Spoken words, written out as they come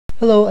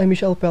Hello, I'm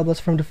Michelle Pelblas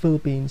from the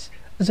Philippines.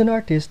 As an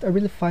artist, I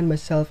really find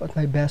myself at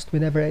my best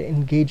whenever I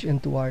engage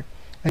into art.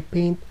 I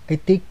paint, I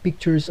take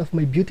pictures of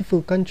my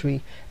beautiful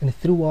country, and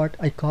through art,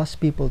 I cause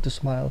people to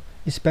smile,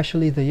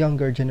 especially the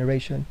younger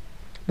generation.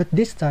 But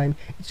this time,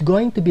 it's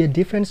going to be a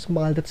different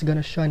smile that's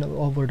gonna shine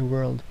all over the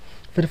world.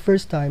 For the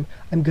first time,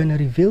 I'm gonna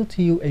reveal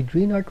to you a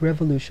green art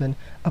revolution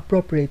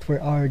appropriate for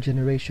our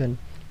generation.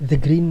 The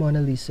Green Mona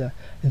Lisa,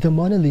 the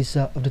Mona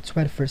Lisa of the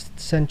 21st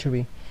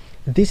century.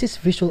 This is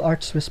visual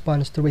art's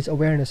response to raise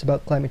awareness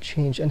about climate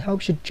change and how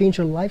we should change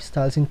our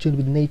lifestyles in tune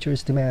with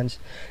nature's demands.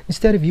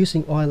 Instead of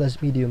using oil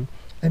as medium,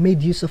 I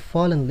made use of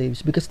fallen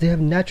leaves because they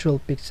have natural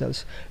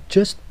pixels,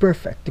 just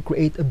perfect to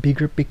create a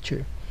bigger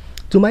picture.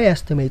 To my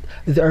estimate,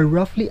 there are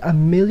roughly a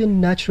million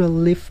natural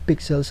leaf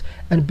pixels,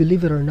 and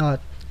believe it or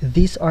not,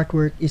 this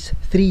artwork is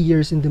 3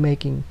 years in the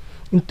making.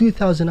 In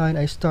 2009,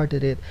 I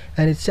started it,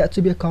 and it's set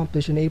to be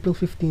accomplished on April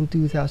 15,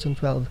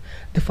 2012,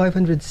 the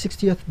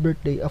 560th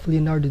birthday of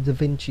Leonardo da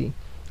Vinci.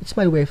 It's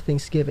my way of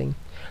Thanksgiving.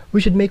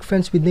 We should make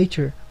friends with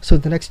nature so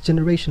the next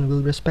generation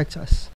will respect us.